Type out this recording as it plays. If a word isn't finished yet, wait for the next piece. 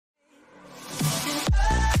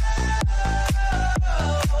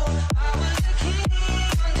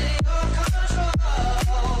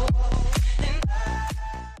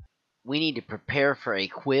need to prepare for a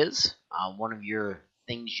quiz. One of your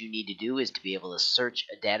things you need to do is to be able to search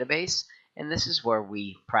a database, and this is where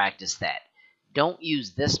we practice that. Don't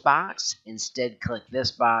use this box. Instead, click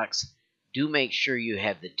this box. Do make sure you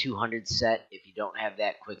have the 200 set. If you don't have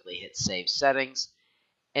that, quickly hit Save Settings,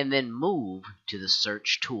 and then move to the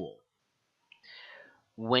Search tool.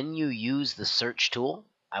 When you use the Search tool,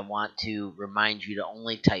 I want to remind you to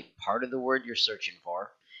only type part of the word you're searching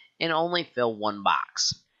for and only fill one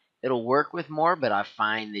box. It'll work with more, but I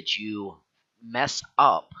find that you mess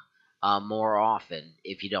up more often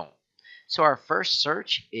if you don't. So our first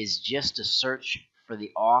search is just a search for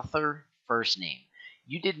the author first name.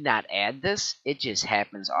 You did not add this. It just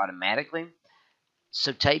happens automatically.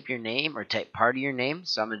 So type your name or type part of your name.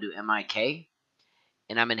 So I'm going to do MIK,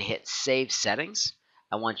 and I'm going to hit Save Settings.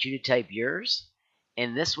 I want you to type yours,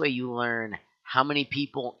 and this way you learn how many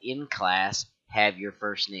people in class have your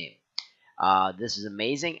first name. This is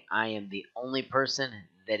amazing. I am the only person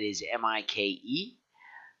that is MIKE.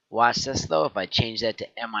 Watch this, though. If I change that to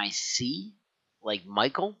MIC, like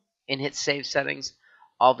Michael, and hit Save Settings,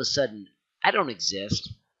 all of a sudden, I don't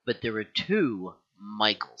exist, but there are two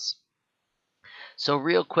Michaels. So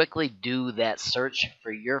real quickly, do that search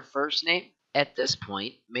for your first name. At this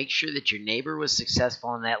point, make sure that your neighbor was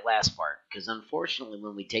successful in that last part, because unfortunately,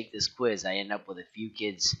 when we take this quiz, I end up with a few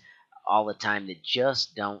kids all the time that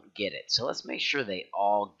just don't get it. So let's make sure they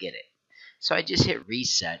all get it. So I just hit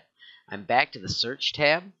Reset. I'm back to the Search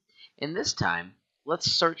tab, and this time,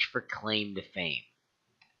 let's search for Claim to Fame.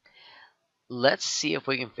 Let's see if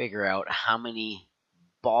we can figure out how many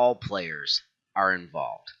ball players are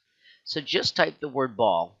involved. So just type the word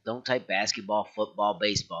ball. Don't type basketball, football,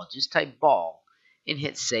 baseball. Just type ball and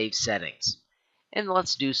hit Save Settings. And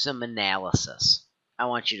let's do some analysis. I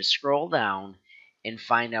want you to scroll down and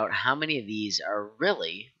find out how many of these are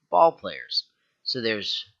really ball players. So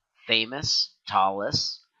there's famous,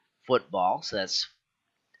 tallest, football. So that's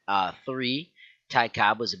 3. Ty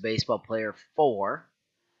Cobb was a baseball player, 4.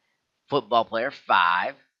 Football player,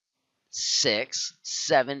 5. 6,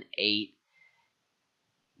 7, 8.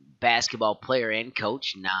 Basketball player and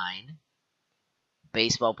coach, 9.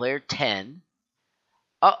 Baseball player, 10.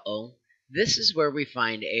 Uh-oh, this is where we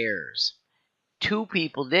find errors. 2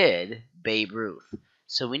 people did Babe Ruth.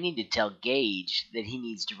 So we need to tell Gage that he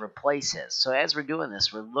needs to replace his. So as we're doing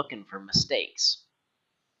this, we're looking for mistakes.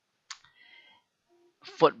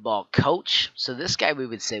 Football coach. So this guy we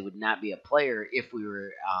would say would not be a player if we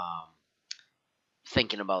were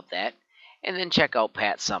thinking about that. And then check out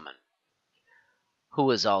Pat Summin, who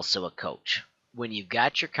is also a coach. When you've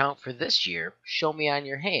got your count for this year, show me on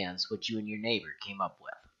your hands what you and your neighbor came up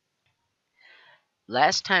with.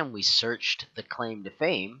 Last time we searched the claim to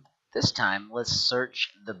fame. This time, let's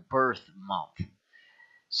search the birth month.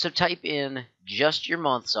 So type in just your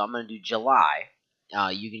month. So I'm going to do July.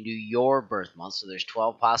 You can do your birth month. So there's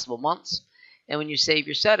 12 possible months. And when you save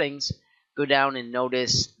your settings, go down and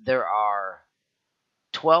notice there are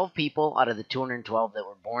 12 people out of the 212 that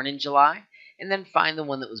were born in July. And then find the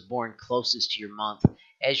one that was born closest to your month.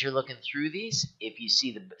 As you're looking through these, if you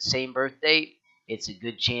see the same birth date, it's a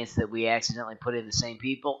good chance that we accidentally put in the same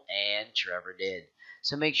people, and Trevor did.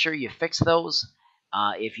 So make sure you fix those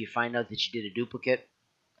if you find out that you did a duplicate.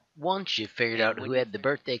 Once you've figured out who had the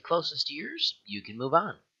birthday closest to yours, you can move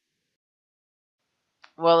on.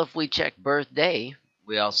 Well, if we check birthday,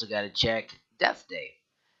 we also got to check death day.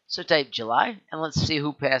 So type July, and let's see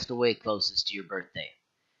who passed away closest to your birthday.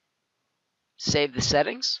 Save the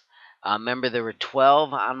settings. Remember, there were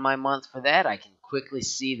 12 on my month for that. I can quickly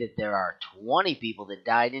see that there are 20 people that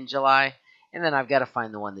died in July, and then I've got to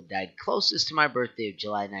find the one that died closest to my birthday of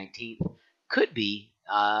July 19th. Could be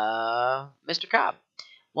Mr. Cobb.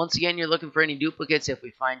 Once again, you're looking for any duplicates. If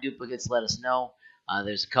we find duplicates, let us know.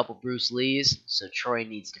 There's a couple Bruce Lees, so Troy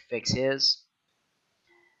needs to fix his.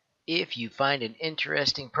 If you find an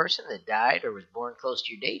interesting person that died or was born close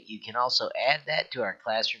to your date, you can also add that to our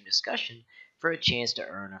classroom discussion for a chance to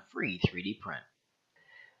earn a free 3D print.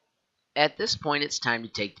 At this point, it's time to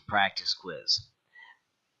take the practice quiz.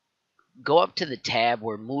 Go up to the tab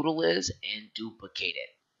where Moodle is and duplicate it.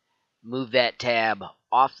 Move that tab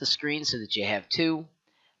off the screen so that you have 2.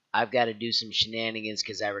 I've got to do some shenanigans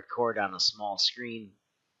because I record on a small screen.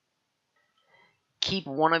 Keep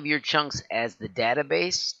one of your chunks as the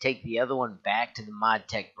database. Take the other one back to the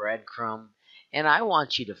ModTech breadcrumb. And I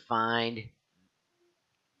want you to find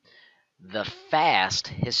the fast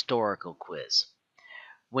historical quiz.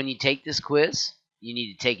 When you take this quiz, you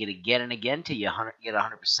need to take it again and again till you get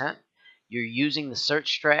 100%. You're using the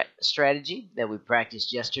search strategy that we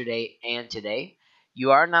practiced yesterday and today.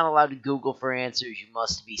 You are not allowed to Google for answers. You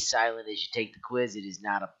must be silent as you take the quiz. It is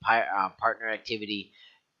not a partner activity.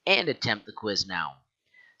 And attempt the quiz now.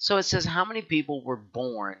 So it says how many people were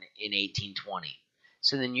born in 1820.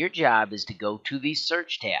 So then your job is to go to the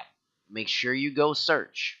search tab. Make sure you go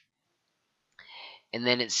search. And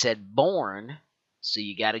then it said born. So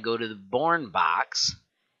you got to go to the born box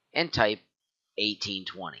and type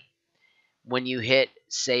 1820. When you hit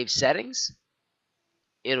save settings,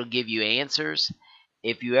 it'll give you answers.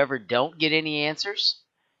 If you ever don't get any answers,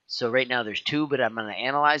 so right now there's 2, but I'm going to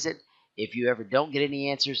analyze it. If you ever don't get any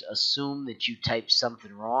answers, assume that you typed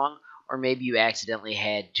something wrong, or maybe you accidentally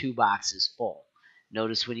had 2 boxes full.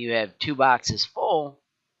 Notice when you have 2 boxes full,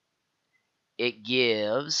 it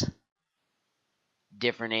gives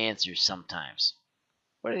different answers sometimes.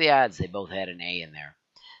 What are the odds they both had an A in there?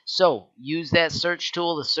 So use that search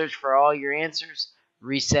tool to search for all your answers.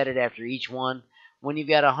 Reset it after each one. When you've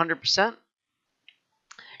got 100%,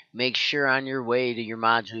 make sure on your way to your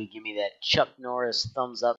module you give me that Chuck Norris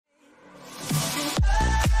thumbs up.